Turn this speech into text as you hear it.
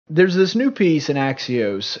there's this new piece in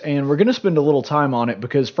Axios, and we're going to spend a little time on it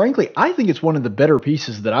because, frankly, I think it's one of the better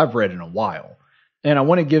pieces that I've read in a while, and I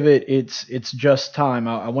want to give it its just time.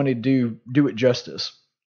 I want to do it justice.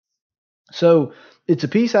 So it's a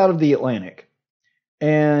piece out of the Atlantic,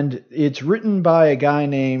 and it's written by a guy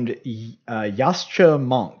named Yascha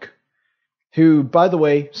Monk, who, by the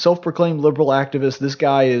way, self-proclaimed liberal activist. This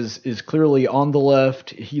guy is clearly on the left.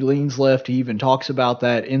 He leans left. He even talks about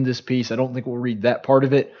that in this piece. I don't think we'll read that part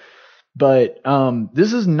of it. But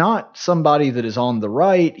this is not somebody that is on the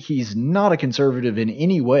right. He's not a conservative in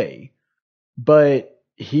any way. But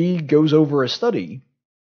he goes over a study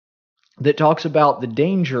that talks about the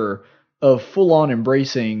danger of full-on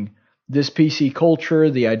embracing this PC culture,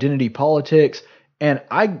 the identity politics. And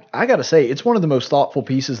I got to say, it's one of the most thoughtful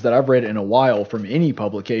pieces that I've read in a while from any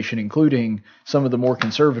publication, including some of the more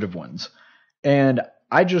conservative ones. And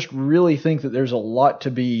I just really think that there's a lot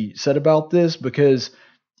to be said about this because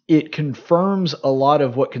it confirms a lot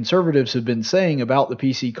of what conservatives have been saying about the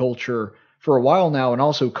PC culture for a while now, and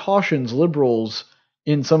also cautions liberals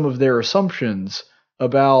in some of their assumptions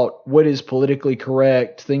about what is politically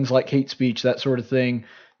correct, things like hate speech, that sort of thing,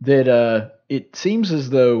 that it seems as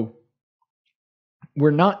though we're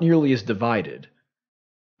not nearly as divided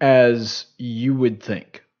as you would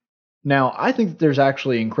think. Now, I think that there's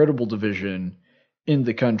actually incredible division in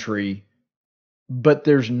the country, but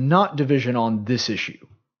there's not division on this issue.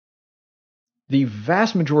 The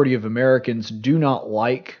vast majority of Americans do not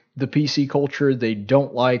like the PC culture. They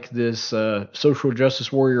don't like this social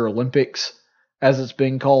justice warrior Olympics, as it's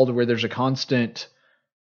been called, where there's a constant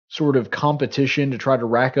sort of competition to try to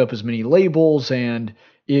rack up as many labels, and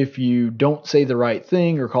if you don't say the right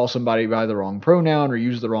thing or call somebody by the wrong pronoun or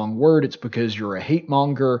use the wrong word, it's because you're a hate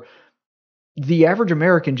monger. The average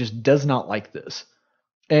American just does not like this.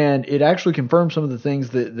 And it actually confirms some of the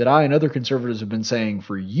things that I and other conservatives have been saying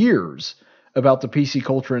for years about the PC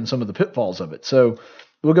culture and some of the pitfalls of it. So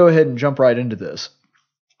we'll go ahead and jump right into this.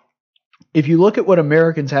 If you look at what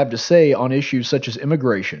Americans have to say on issues such as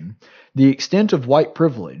immigration, the extent of white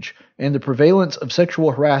privilege, and the prevalence of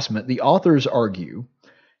sexual harassment, the authors argue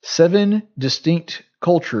 7 distinct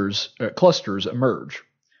clusters emerge: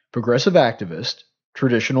 progressive activists,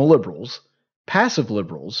 traditional liberals, passive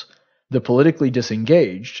liberals, the politically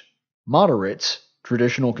disengaged, moderates,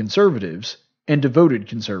 traditional conservatives, and devoted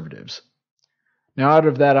conservatives. Now, out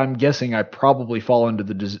of that, I'm guessing I probably fall into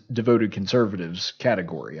the devoted conservatives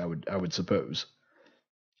category, I would suppose.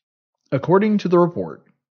 According to the report,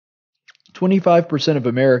 25% of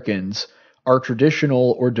Americans are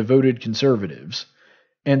traditional or devoted conservatives,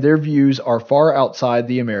 and their views are far outside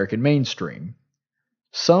the American mainstream.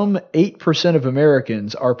 Some 8% of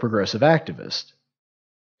Americans are progressive activists.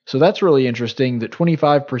 So that's really interesting that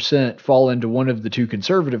 25% fall into one of the two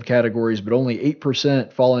conservative categories, but only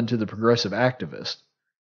 8% fall into the progressive activist.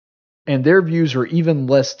 And their views are even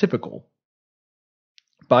less typical.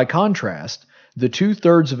 By contrast, the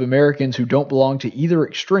 2/3 of Americans who don't belong to either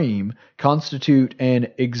extreme constitute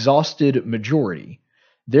an exhausted majority.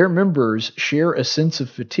 Their members share a sense of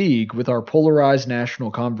fatigue with our polarized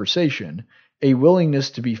national conversation, a willingness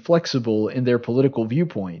to be flexible in their political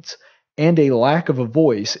viewpoints, and a lack of a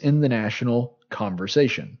voice in the national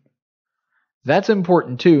conversation. That's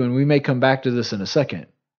important too, and we may come back to this in a second.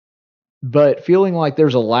 But feeling like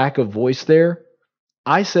there's a lack of voice there,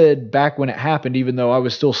 I said back when it happened, even though I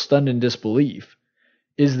was still stunned in disbelief,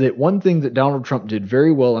 is that one thing that Donald Trump did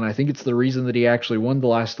very well, and I think it's the reason that he actually won the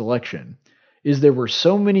last election, is there were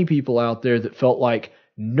so many people out there that felt like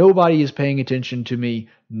nobody is paying attention to me,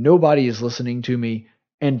 nobody is listening to me,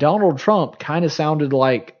 and Donald Trump kind of sounded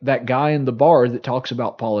like that guy in the bar that talks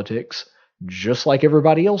about politics just like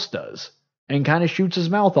everybody else does, and kind of shoots his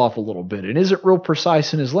mouth off a little bit and isn't real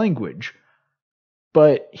precise in his language.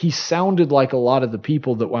 But he sounded like a lot of the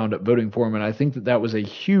people that wound up voting for him, and I think that that was a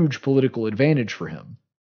huge political advantage for him.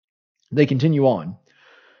 They continue on.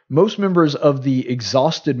 Most members of the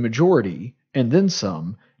exhausted majority, and then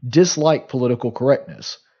some, dislike political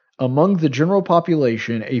correctness. Among the general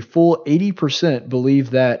population, a full 80%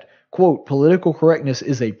 believe that, quote, political correctness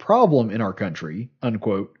is a problem in our country,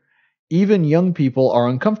 unquote. Even young people are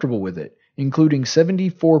uncomfortable with it, including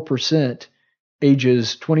 74%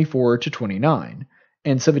 ages 24 to 29,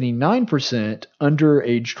 and 79% under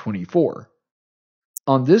age 24.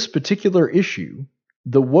 On this particular issue,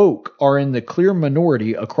 the woke are in the clear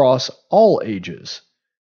minority across all ages.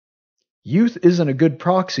 Youth isn't a good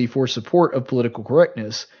proxy for support of political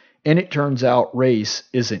correctness, and it turns out race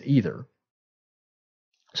isn't either.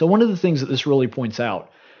 So one of the things that this really points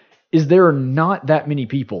out is there are not that many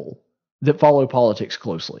people that follow politics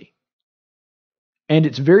closely. And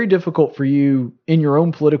it's very difficult for you in your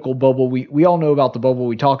own political bubble. We all know about the bubble.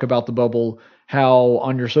 We talk about the bubble, how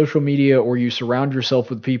on your social media or you surround yourself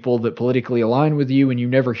with people that politically align with you and you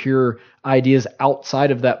never hear ideas outside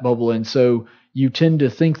of that bubble. And so you tend to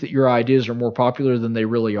think that your ideas are more popular than they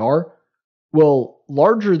really are. Well,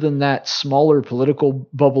 larger than that smaller political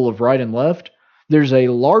bubble of right and left, there's a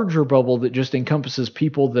larger bubble that just encompasses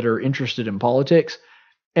people that are interested in politics.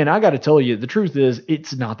 And I got to tell you, the truth is,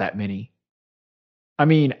 it's not that many. I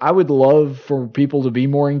mean, I would love for people to be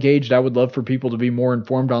more engaged. I would love for people to be more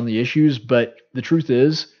informed on the issues. But the truth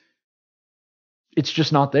is, it's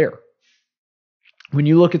just not there. When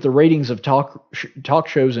you look at the ratings of talk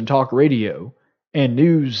shows and talk radio and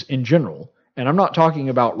news in general, and I'm not talking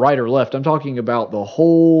about right or left, I'm talking about the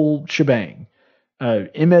whole shebang,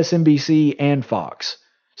 MSNBC and Fox,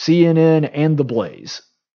 CNN and The Blaze,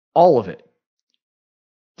 all of it.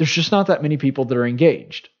 There's just not that many people that are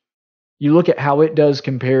engaged. You look at how it does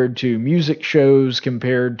compared to music shows,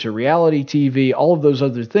 compared to reality TV, all of those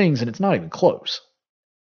other things, and it's not even close.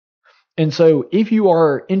 And so if you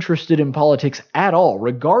are interested in politics at all,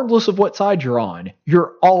 regardless of what side you're on,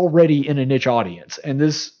 you're already in a niche audience. And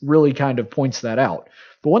this really kind of points that out.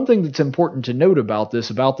 But one thing that's important to note about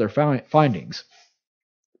this, about their findings,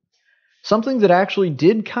 something that actually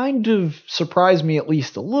did kind of surprise me at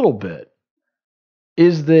least a little bit,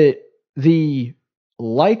 is that the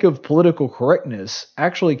like of political correctness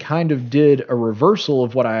actually kind of did a reversal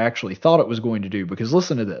of what I actually thought it was going to do. Because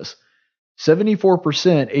listen to this.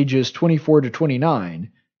 74% ages 24 to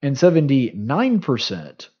 29 and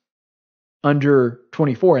 79% under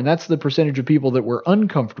 24. And that's the percentage of people that were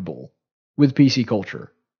uncomfortable with PC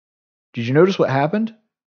culture. Did you notice what happened?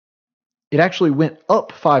 It actually went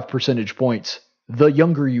up 5 percentage points the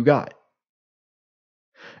younger you got.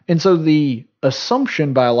 And so the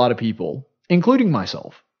assumption by a lot of people, including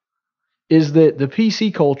myself, is that the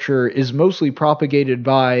PC culture is mostly propagated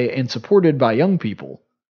by and supported by young people.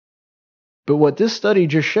 But what this study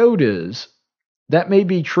just showed is that may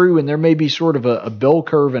be true, and there may be sort of a bell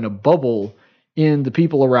curve and a bubble in the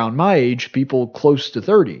people around my age, people close to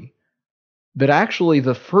 30. But actually,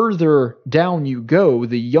 the further down you go,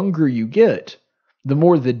 the younger you get, the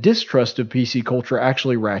more the distrust of PC culture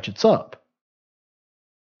actually ratchets up.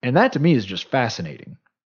 And that to me is just fascinating.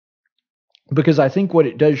 Because I think what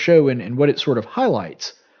it does show and what it sort of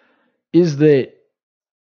highlights is that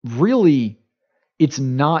really it's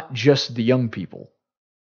not just the young people.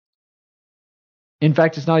 In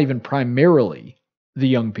fact, it's not even primarily the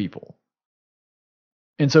young people.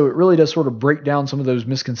 And so it really does sort of break down some of those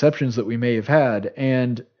misconceptions that we may have had.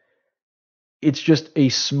 And it's just a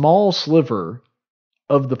small sliver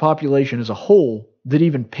of the population as a whole that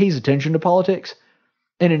even pays attention to politics,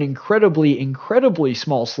 and an incredibly, incredibly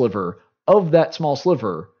small sliver of that small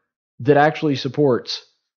sliver that actually supports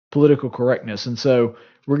political correctness. And so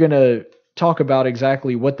we're going to talk about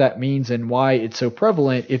exactly what that means and why it's so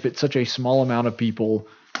prevalent if it's such a small amount of people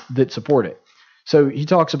that support it. So he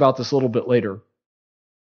talks about this a little bit later.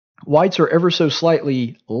 Whites are ever so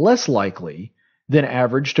slightly less likely than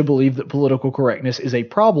average to believe that political correctness is a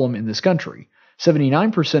problem in this country.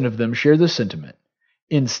 79% of them share this sentiment.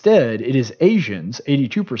 Instead, it is Asians,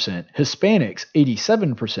 82%, Hispanics,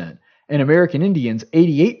 87%, and American Indians,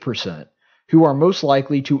 88%, who are most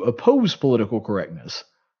likely to oppose political correctness.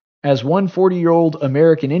 As one 40-year-old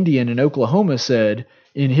American Indian in Oklahoma said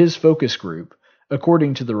in his focus group,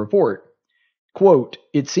 according to the report, quote,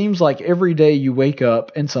 "It seems like every day you wake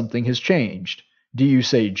up and something has changed. Do you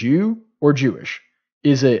say Jew or Jewish?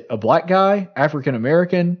 Is it a black guy, African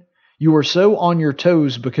American? You are so on your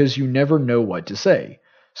toes because you never know what to say.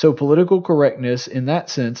 So political correctness in that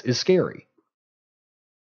sense is scary."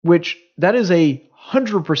 Which, that is a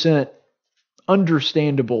 100%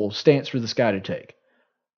 understandable stance for this guy to take.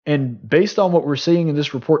 And based on what we're seeing in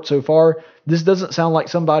this report so far, this doesn't sound like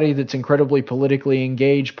somebody that's incredibly politically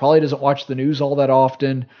engaged, probably doesn't watch the news all that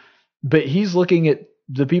often, but he's looking at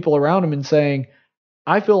the people around him and saying,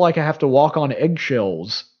 I feel like I have to walk on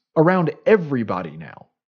eggshells around everybody now.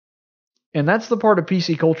 And that's the part of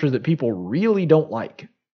PC culture that people really don't like.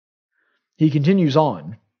 He continues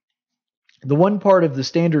on. The one part of the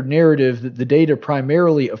standard narrative that the data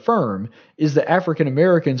primarily affirm is that African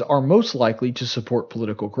Americans are most likely to support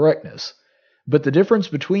political correctness. But the difference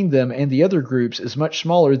between them and the other groups is much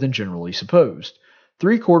smaller than generally supposed.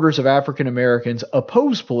 3/4 of African Americans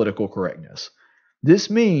oppose political correctness. This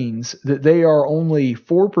means that they are only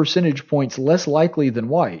 4 percentage points less likely than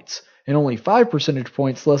whites, and only 5 percentage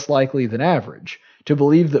points less likely than average, to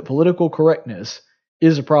believe that political correctness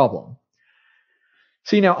is a problem.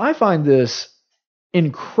 See, now I find this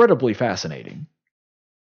incredibly fascinating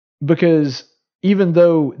because even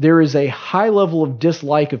though there is a high level of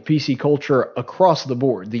dislike of PC culture across the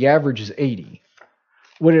board. The average is 80.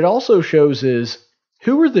 What it also shows is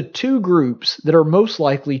who are the two groups that are most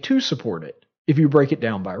likely to support it if you break it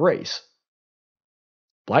down by race.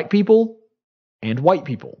 Black people and white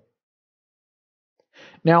people.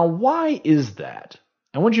 Now, why is that?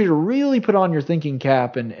 I want you to really put on your thinking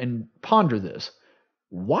cap and ponder this.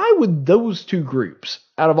 Why would those two groups,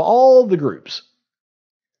 out of all the groups,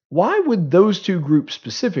 why would those two groups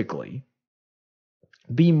specifically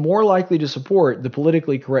be more likely to support the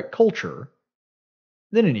politically correct culture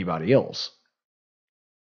than anybody else?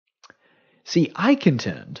 See, I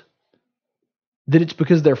contend that it's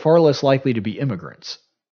because they're far less likely to be immigrants.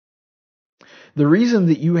 The reason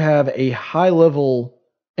that you have a high level,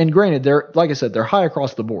 and granted, like I said, they're high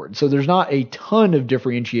across the board, so there's not a ton of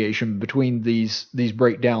differentiation between these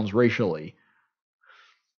breakdowns racially.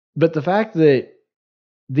 But the fact that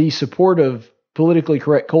the support of politically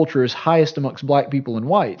correct culture is highest amongst black people and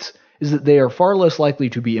whites is that they are far less likely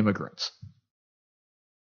to be immigrants.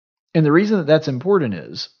 And the reason that that's important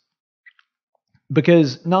is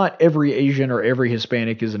because not every Asian or every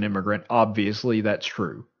Hispanic is an immigrant. Obviously, that's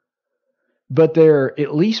true. But they're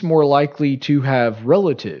at least more likely to have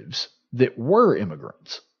relatives that were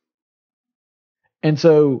immigrants. And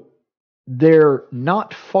so they're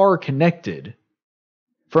not far connected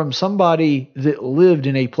from somebody that lived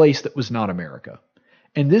in a place that was not America.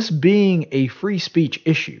 And this being a free speech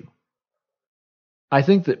issue, I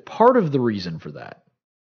think that part of the reason for that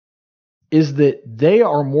is that they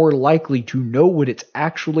are more likely to know what it's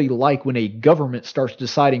actually like when a government starts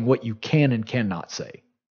deciding what you can and cannot say.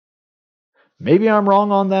 Maybe I'm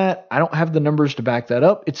wrong on that. I don't have the numbers to back that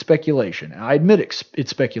up. It's speculation. I admit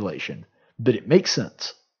it's speculation, but it makes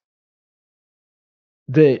sense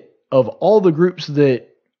that of all the groups that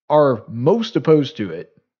are most opposed to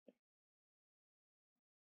it,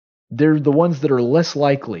 they're the ones that are less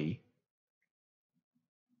likely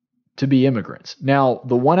to be immigrants. Now,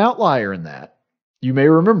 the one outlier in that, you may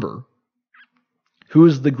remember, who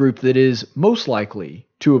is the group that is most likely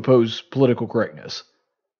to oppose political correctness?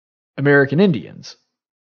 American Indians.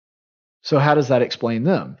 So how does that explain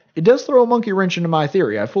them? It does throw a monkey wrench into my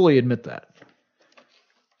theory. I fully admit that.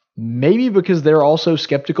 Maybe because they're also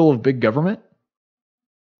skeptical of big government.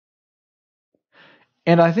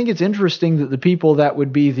 And I think it's interesting that the people that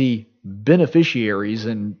would be the beneficiaries,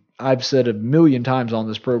 and I've said a million times on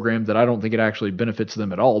this program that I don't think it actually benefits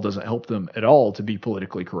them at all, doesn't help them at all to be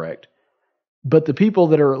politically correct. But the people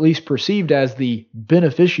that are at least perceived as the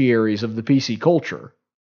beneficiaries of the PC culture,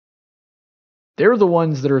 they're the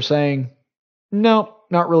ones that are saying, no,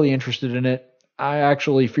 not really interested in it. I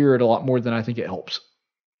actually fear it a lot more than I think it helps.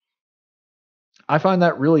 I find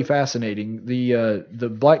that really fascinating. The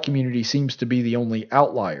black community seems to be the only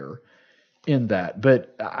outlier in that.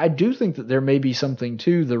 But I do think that there may be something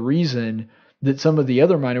to the reason that some of the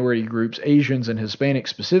other minority groups, Asians and Hispanics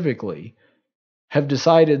specifically, have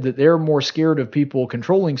decided that they're more scared of people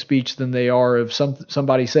controlling speech than they are of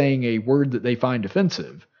somebody saying a word that they find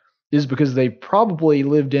offensive, is because they probably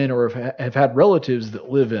lived in or have had relatives that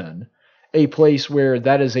live in a place where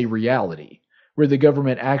that is a reality, where the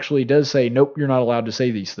government actually does say, nope, you're not allowed to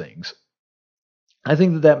say these things. I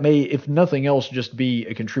think that may, if nothing else, just be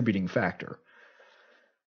a contributing factor.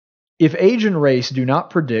 If age and race do not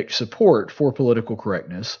predict support for political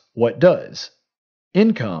correctness, what does?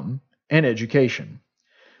 Income and education.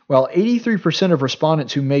 While 83% of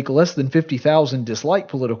respondents who make less than $50,000 dislike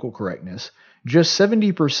political correctness, just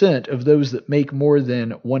 70% of those that make more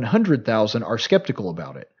than $100,000 are skeptical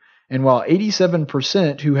about it. And while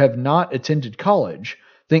 87% who have not attended college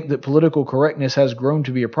think that political correctness has grown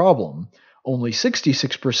to be a problem, only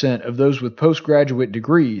 66% of those with postgraduate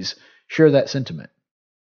degrees share that sentiment.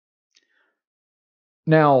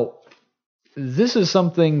 Now, this is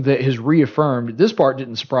something that has reaffirmed, this part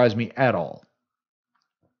didn't surprise me at all.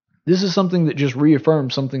 This is something that just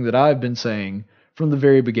reaffirms something that I've been saying from the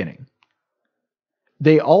very beginning.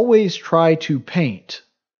 They always try to paint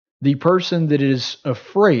the person that is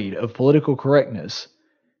afraid of political correctness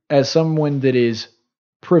as someone that is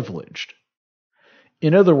privileged.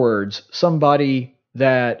 In other words, somebody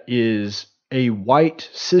that is a white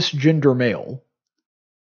cisgender male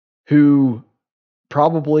who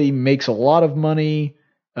probably makes a lot of money,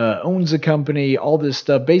 owns a company, all this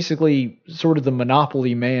stuff, basically sort of the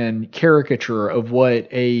Monopoly Man caricature of what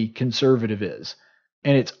a conservative is.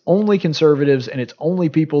 And it's only conservatives and it's only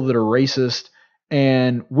people that are racist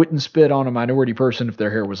and wouldn't spit on a minority person if their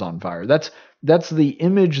hair was on fire. That's the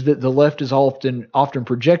image that the left is often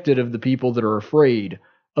projected of the people that are afraid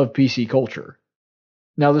of PC culture.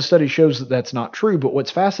 Now, the study shows that that's not true, but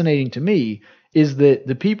what's fascinating to me is that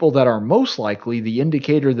the people that are most likely, the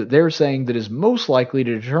indicator that they're saying that is most likely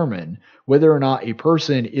to determine whether or not a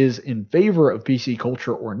person is in favor of PC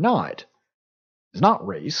culture or not, is not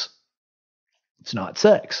race, it's not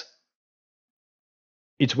sex.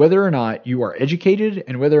 It's whether or not you are educated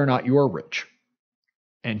and whether or not you are rich.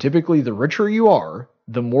 And typically, the richer you are,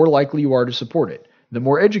 the more likely you are to support it. The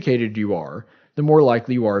more educated you are, the more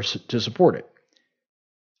likely you are to support it.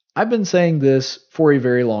 I've been saying this for a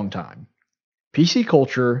very long time. PC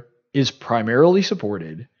culture is primarily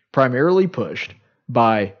supported, primarily pushed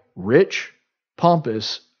by rich,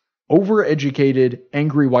 pompous, overeducated,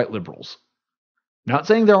 angry white liberals. Not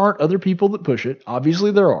saying there aren't other people that push it.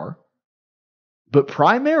 Obviously there are. But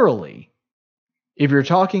primarily, if you're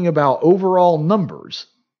talking about overall numbers,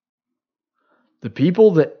 the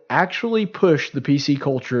people that actually push the PC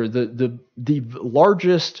culture, the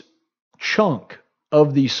largest chunk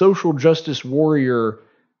of the social justice warrior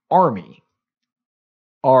army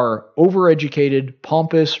are overeducated,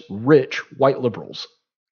 pompous, rich white liberals.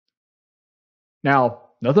 Now,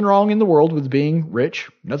 nothing wrong in the world with being rich,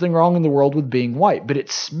 nothing wrong in the world with being white, but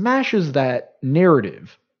it smashes that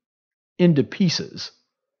narrative into pieces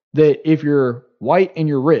that if you're white and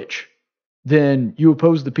you're rich, then you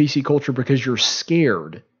oppose the PC culture because you're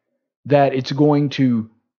scared that it's going to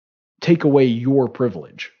take away your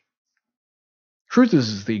privilege. Truth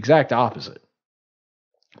is, it's the exact opposite.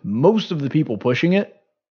 Most of the people pushing it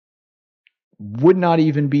would not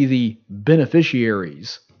even be the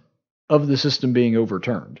beneficiaries of the system being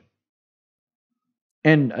overturned.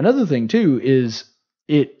 And another thing, too, is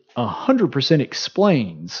it 100%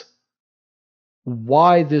 explains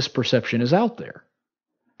why this perception is out there.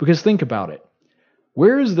 Because think about it.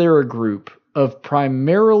 Where is there a group of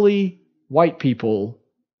primarily white people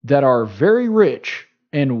that are very rich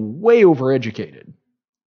and way overeducated?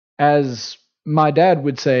 As my dad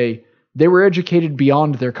would say, they were educated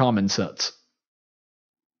beyond their common sense.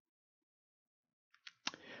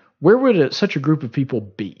 Where would such a group of people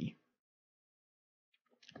be?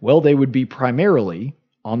 Well, they would be primarily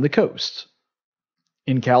on the coasts,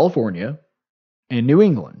 in California and New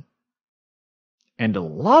England. And a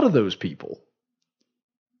lot of those people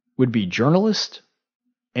would be journalists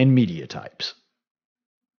and media types.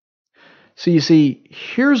 So you see,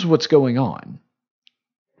 here's what's going on.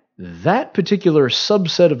 That particular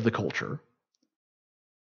subset of the culture,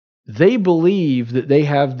 they believe that they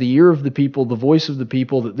have the ear of the people, the voice of the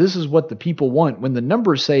people, that this is what the people want, when the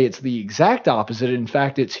numbers say it's the exact opposite. In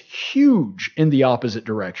fact, it's huge in the opposite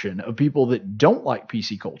direction of people that don't like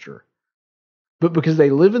PC culture. But because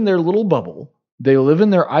they live in their little bubble, they live in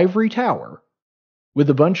their ivory tower with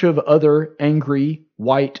a bunch of other angry,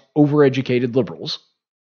 white, overeducated liberals.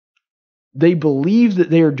 They believe that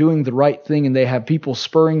they are doing the right thing and they have people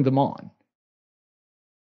spurring them on.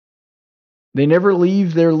 They never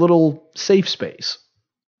leave their little safe space.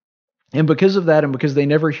 And because of that, and because they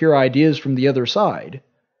never hear ideas from the other side,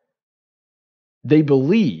 they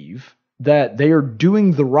believe that they are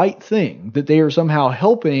doing the right thing, that they are somehow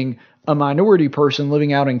helping a minority person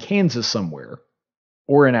living out in Kansas somewhere,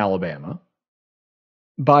 or in Alabama,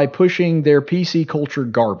 by pushing their PC culture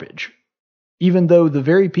garbage. Even though the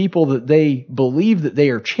very people that they believe that they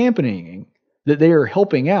are championing, that they are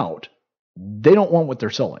helping out, they don't want what they're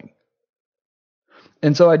selling.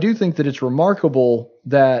 And so I do think that it's remarkable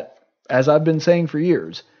that, as I've been saying for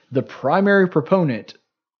years, the primary proponent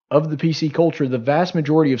of the PC culture, the vast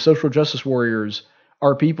majority of social justice warriors,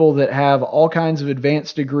 are people that have all kinds of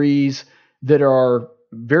advanced degrees, that are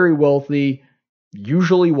very wealthy,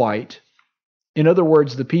 usually white. In other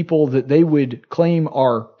words, the people that they would claim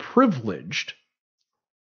are privileged,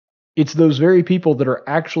 it's those very people that are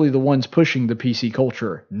actually the ones pushing the PC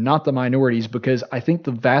culture, not the minorities, because I think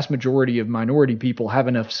the vast majority of minority people have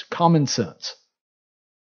enough common sense.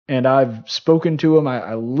 And I've spoken to them.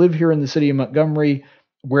 I live here in the city of Montgomery,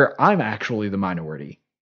 where I'm actually the minority.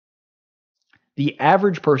 The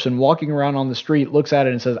average person walking around on the street looks at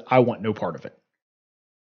it and says, I want no part of it.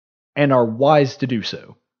 And are wise to do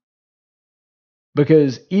so.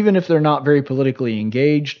 Because even if they're not very politically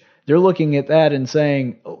engaged, they're looking at that and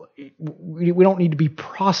saying, we don't need to be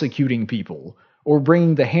prosecuting people or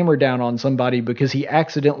bringing the hammer down on somebody because he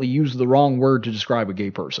accidentally used the wrong word to describe a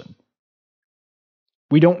gay person.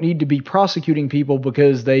 We don't need to be prosecuting people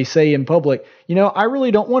because they say in public, I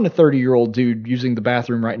really don't want a 30-year-old dude using the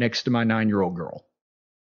bathroom right next to my 9-year-old girl.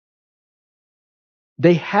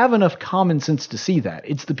 They have enough common sense to see that.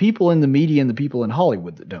 It's the people in the media and the people in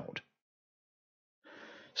Hollywood that don't.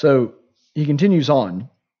 So he continues on.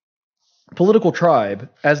 Political tribe,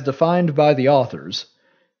 as defined by the authors,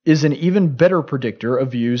 is an even better predictor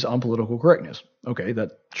of views on political correctness. Okay,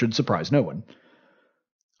 that should surprise no one.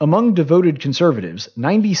 Among devoted conservatives,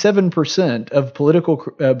 97% of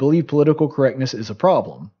believe political correctness is a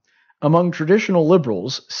problem. Among traditional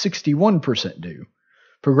liberals, 61% do.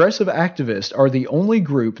 Progressive activists are the only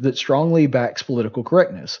group that strongly backs political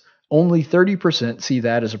correctness. Only 30% see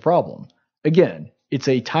that as a problem. Again, it's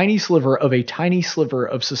a tiny sliver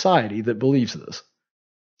of society that believes this.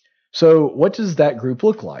 So what does that group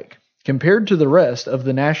look like? Compared to the rest of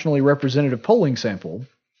the nationally representative polling sample,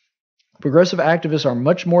 progressive activists are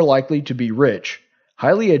much more likely to be rich,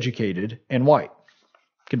 highly educated, and white.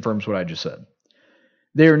 Confirms what I just said.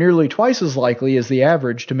 They are nearly twice as likely as the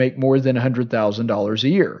average to make more than $100,000 a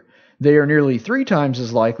year. They are nearly 3 times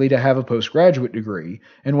as likely to have a postgraduate degree,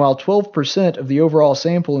 and while 12% of the overall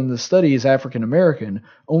sample in the study is African American,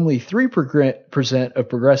 only 3% of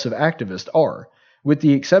progressive activists are. With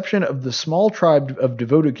the exception of the small tribe of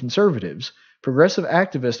devoted conservatives, progressive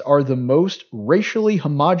activists are the most racially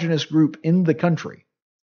homogenous group in the country.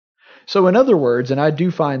 So in other words, and I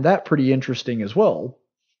do find that pretty interesting as well,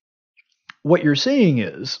 what you're seeing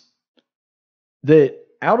is that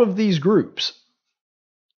out of these groups,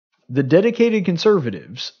 the dedicated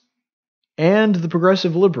conservatives and the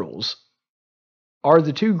progressive liberals are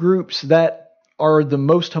the 2 groups that are the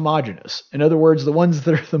most homogenous. In other words, the ones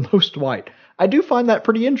that are the most white. I do find that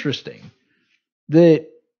pretty interesting. That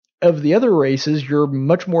of the other races, you're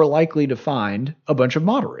much more likely to find a bunch of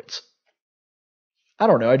moderates. I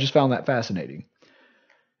don't know, I just found that fascinating.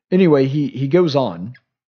 Anyway, he goes on.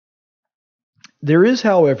 There is,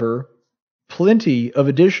 however, plenty of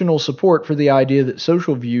additional support for the idea that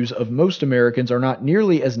social views of most Americans are not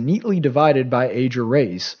nearly as neatly divided by age or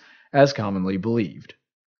race as commonly believed.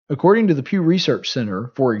 According to the Pew Research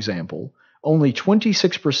Center, for example, only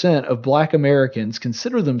 26% of Black Americans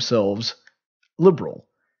consider themselves liberal,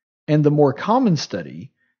 and the more common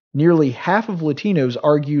study, nearly half of Latinos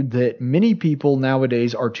argued that many people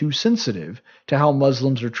nowadays are too sensitive to how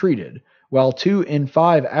Muslims are treated, while 2 in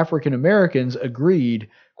 5 African Americans agreed,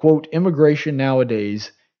 quote, immigration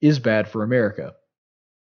nowadays is bad for America.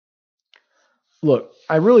 Look,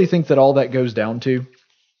 I really think that all that goes down to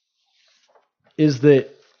is that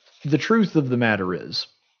the truth of the matter is,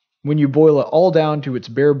 when you boil it all down to its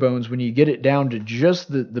bare bones, when you get it down to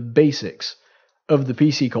just the basics of the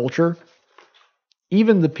PC culture,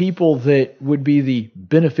 even the people that would be the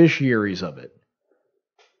beneficiaries of it,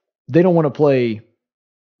 they don't want to play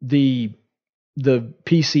the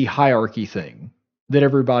PC hierarchy thing that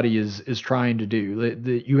everybody is trying to do.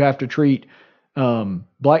 That you have to treat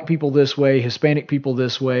Black people this way, Hispanic people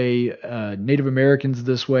this way, Native Americans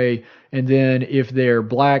this way, and then if they're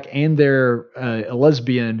Black and they're a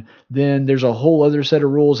lesbian, then there's a whole other set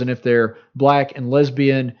of rules. And if they're Black and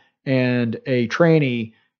lesbian and a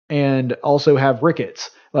tranny and also have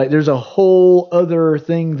rickets, like there's a whole other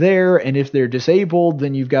thing there. And if they're disabled,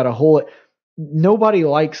 then you've got a whole... Nobody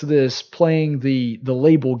likes this playing the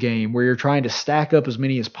label game where you're trying to stack up as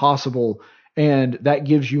many as possible, and that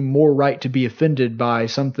gives you more right to be offended by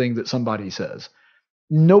something that somebody says.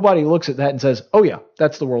 Nobody looks at that and says, oh yeah,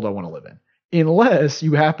 that's the world I want to live in. Unless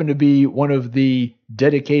you happen to be one of the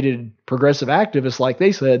dedicated progressive activists, like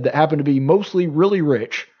they said, that happen to be mostly really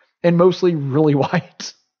rich and mostly really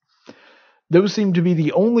white. Those seem to be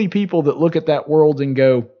the only people that look at that world and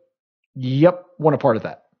go, yep, want a part of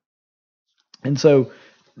that. And so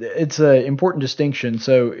it's an important distinction.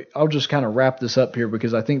 So I'll just kind of wrap this up here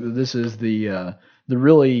because I think that this is the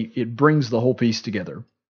really, it brings the whole piece together.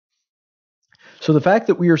 So the fact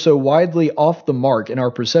that we are so widely off the mark in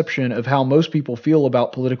our perception of how most people feel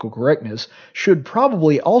about political correctness should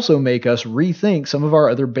probably also make us rethink some of our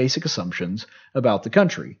other basic assumptions about the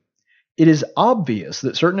country. It is obvious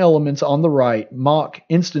that certain elements on the right mock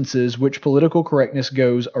instances which political correctness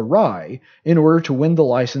goes awry in order to win the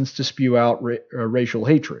license to spew out racial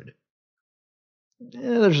hatred.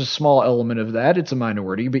 There's a small element of that. It's a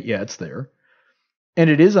minority, but yeah, it's there. And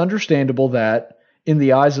it is understandable that, in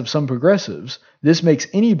the eyes of some progressives, this makes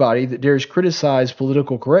anybody that dares criticize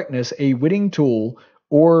political correctness a witting tool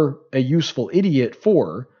or a useful idiot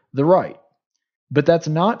for the right. But that's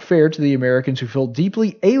not fair to the Americans who feel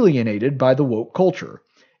deeply alienated by the woke culture.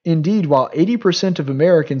 Indeed, while 80% of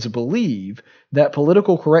Americans believe that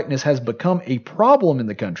political correctness has become a problem in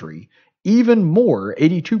the country, even more,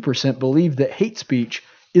 82% believe that hate speech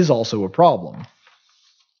is also a problem.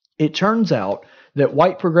 It turns out that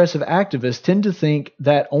white progressive activists tend to think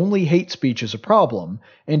that only hate speech is a problem,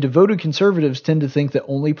 and devoted conservatives tend to think that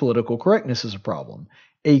only political correctness is a problem.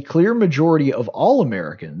 A clear majority of all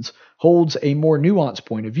Americans holds a more nuanced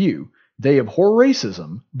point of view. They abhor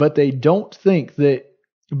racism, but they don't think that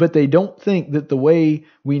but they don't think that the way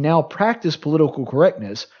we now practice political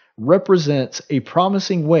correctness represents a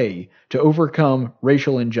promising way to overcome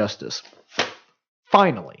racial injustice.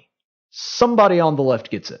 Finally, somebody on the left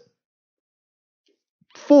gets it.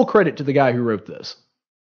 Full credit to the guy who wrote this.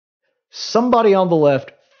 Somebody on the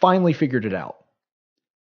left finally figured it out.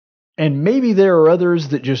 And maybe there are others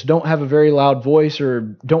that just don't have a very loud voice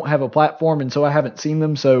or don't have a platform, and so I haven't seen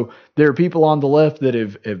them. So there are people on the left that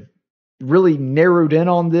have really narrowed in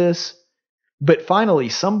on this. But finally,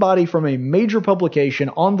 somebody from a major publication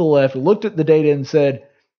on the left looked at the data and said,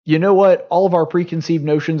 you know what? All of our preconceived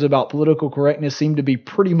notions about political correctness seem to be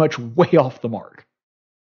pretty much way off the mark.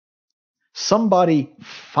 Somebody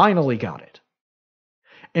finally got it.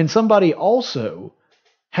 And somebody also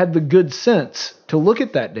had the good sense to look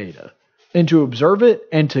at that data and to observe it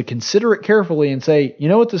and to consider it carefully and say, you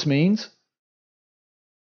know what this means?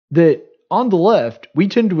 That on the left, we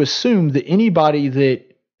tend to assume that anybody that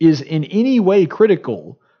is in any way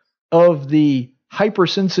critical of the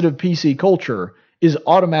hypersensitive PC culture is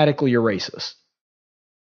automatically a racist.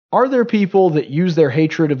 Are there people that use their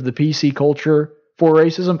hatred of the PC culture for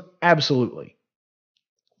racism? Absolutely.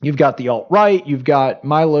 You've got the alt-right, you've got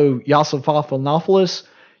Milo Yiannopoulos,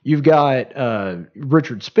 you've got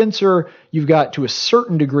Richard Spencer, you've got, to a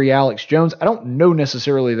certain degree, Alex Jones. I don't know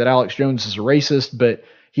necessarily that Alex Jones is a racist, but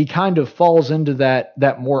he kind of falls into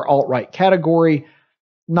that more alt-right category.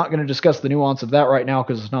 I'm not going to discuss the nuance of that right now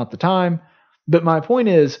because it's not the time. But my point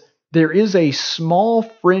is, there is a small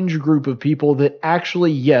fringe group of people that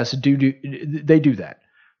actually, yes, they do that.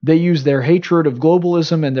 They use their hatred of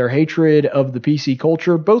globalism and their hatred of the PC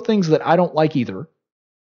culture, both things that I don't like either,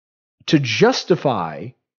 to justify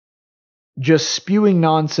just spewing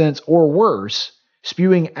nonsense, or worse,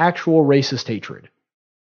 spewing actual racist hatred.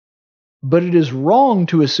 But it is wrong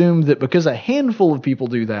to assume that because a handful of people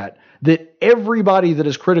do that, that everybody that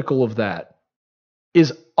is critical of that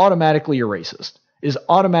is automatically a racist, is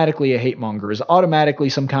automatically a hate monger, is automatically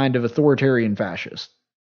some kind of authoritarian fascist.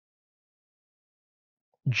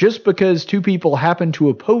 Just because two people happen to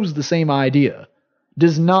oppose the same idea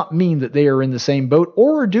does not mean that they are in the same boat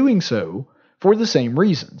or are doing so for the same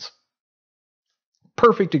reasons.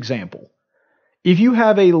 Perfect example. If you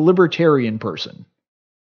have a libertarian person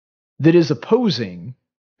that is opposing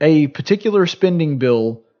a particular spending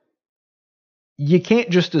bill, you can't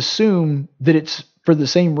just assume that it's for the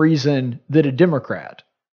same reason that a Democrat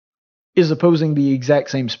is opposing the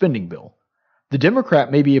exact same spending bill. The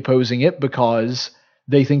Democrat may be opposing it because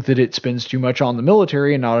they think that it spends too much on the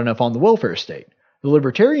military and not enough on the welfare state. The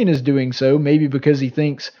libertarian is doing so maybe because he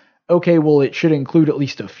thinks, okay, well, it should include at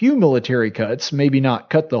least a few military cuts, maybe not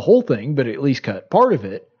cut the whole thing, but at least cut part of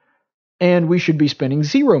it, and we should be spending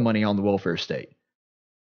zero money on the welfare state.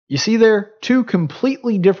 You see there, two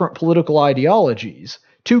completely different political ideologies,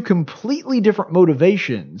 two completely different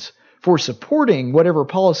motivations for supporting whatever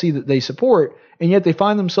policy that they support, and yet they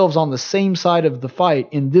find themselves on the same side of the fight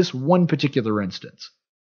in this one particular instance.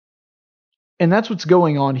 And that's what's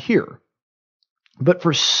going on here. But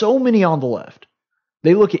for so many on the left,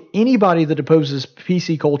 they look at anybody that opposes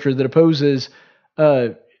PC culture, that opposes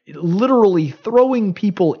literally throwing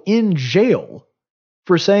people in jail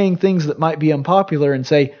for saying things that might be unpopular, and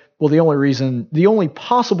say, well, the only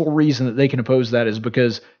possible reason that they can oppose that is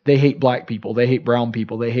because they hate black people, they hate brown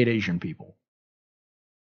people, they hate Asian people.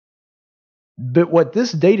 But what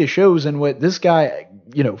this data shows, and what this guy,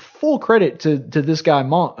 full credit to this guy,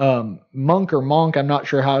 Monk, I'm not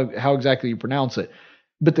sure how exactly you pronounce it,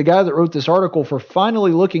 but the guy that wrote this article, for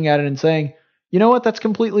finally looking at it and saying, you know what, that's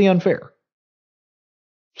completely unfair.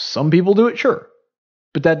 Some people do it, sure.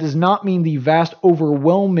 But that does not mean the vast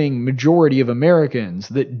overwhelming majority of Americans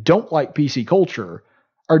that don't like PC culture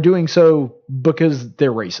are doing so because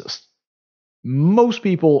they're racist. Most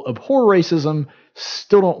people abhor racism,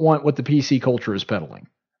 still don't want what the PC culture is peddling.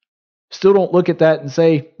 Still don't look at that and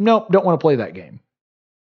say, nope, don't want to play that game.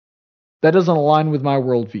 That doesn't align with my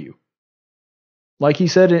worldview. Like he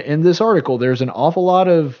said in this article, there's an awful lot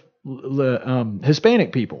of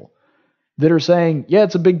Hispanic people that are saying, yeah,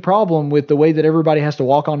 it's a big problem with the way that everybody has to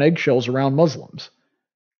walk on eggshells around Muslims.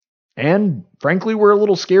 And frankly, we're a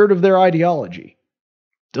little scared of their ideology.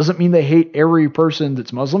 Doesn't mean they hate every person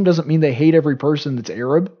that's Muslim. Doesn't mean they hate every person that's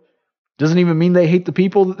Arab. Doesn't even mean they hate the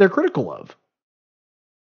people that they're critical of.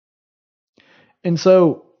 And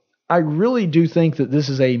so I really do think that this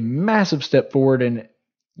is a massive step forward. And,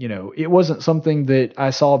 it wasn't something that I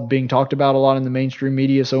saw being talked about a lot in the mainstream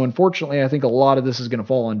media. So unfortunately, I think a lot of this is going to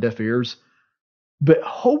fall on deaf ears. But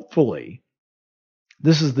hopefully,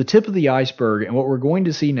 this is the tip of the iceberg. And what we're going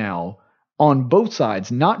to see now on both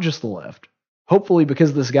sides, not just the left, Hopefully,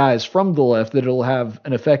 because this guy is from the left, that it'll have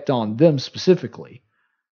an effect on them specifically.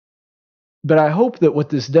 But I hope that what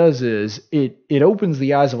this does is it opens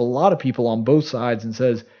the eyes of a lot of people on both sides and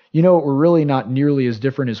says, you know what, we're really not nearly as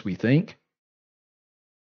different as we think.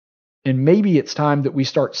 And maybe it's time that we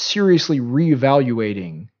start seriously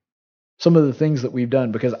reevaluating some of the things that we've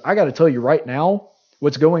done. Because I got to tell you right now,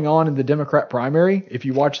 what's going on in the Democrat primary, if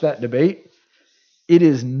you watch that debate, it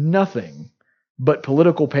is nothing but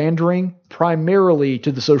political pandering, primarily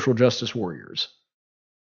to the social justice warriors.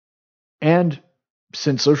 And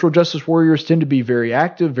since social justice warriors tend to be very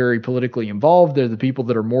active, very politically involved, they're the people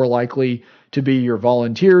that are more likely to be your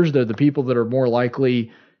volunteers. They're the people that are more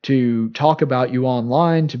likely to talk about you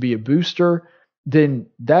online, to be a booster. Then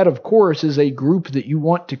that, of course, is a group that you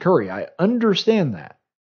want to curry. I understand that.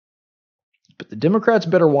 But the Democrats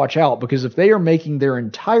better watch out, because if they are making their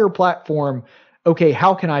entire platform, okay,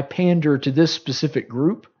 how can I pander to this specific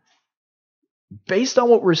group? Based on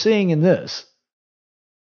what we're seeing in this,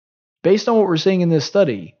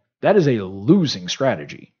 study, that is a losing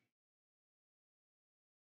strategy.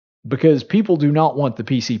 Because people do not want the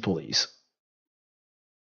PC police.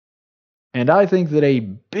 And I think that a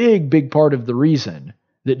big, big part of the reason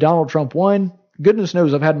that Donald Trump won, goodness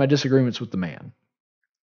knows I've had my disagreements with the man,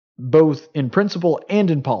 both in principle and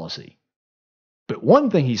in policy. But one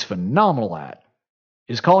thing he's phenomenal at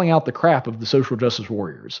is calling out the crap of the social justice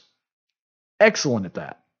warriors. Excellent at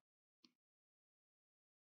that.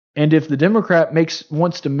 And if the Democrat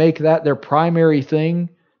wants to make that their primary thing,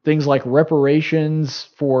 things like reparations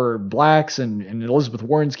for blacks and in Elizabeth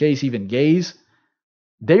Warren's case, even gays,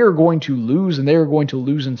 they are going to lose, and they are going to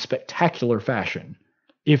lose in spectacular fashion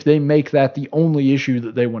if they make that the only issue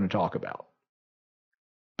that they want to talk about.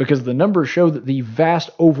 Because the numbers show that the vast,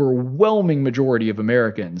 overwhelming majority of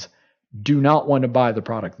Americans do not want to buy the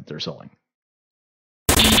product that they're selling.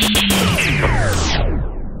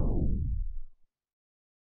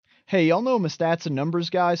 Hey, y'all know I'm a stats and numbers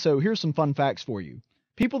guy, so here's some fun facts for you.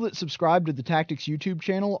 People that subscribe to the Tactics YouTube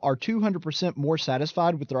channel are 200% more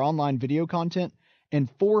satisfied with their online video content and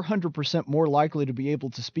 400% more likely to be able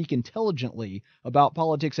to speak intelligently about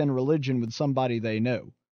politics and religion with somebody they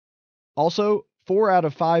know. Also, 4 out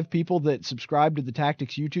of 5 people that subscribe to the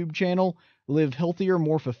Tactics YouTube channel live healthier,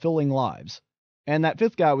 more fulfilling lives. And that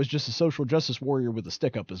 5th guy was just a social justice warrior with a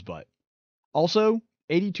stick up his butt. Also,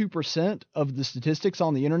 82% of the statistics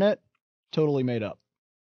on the internet, totally made up.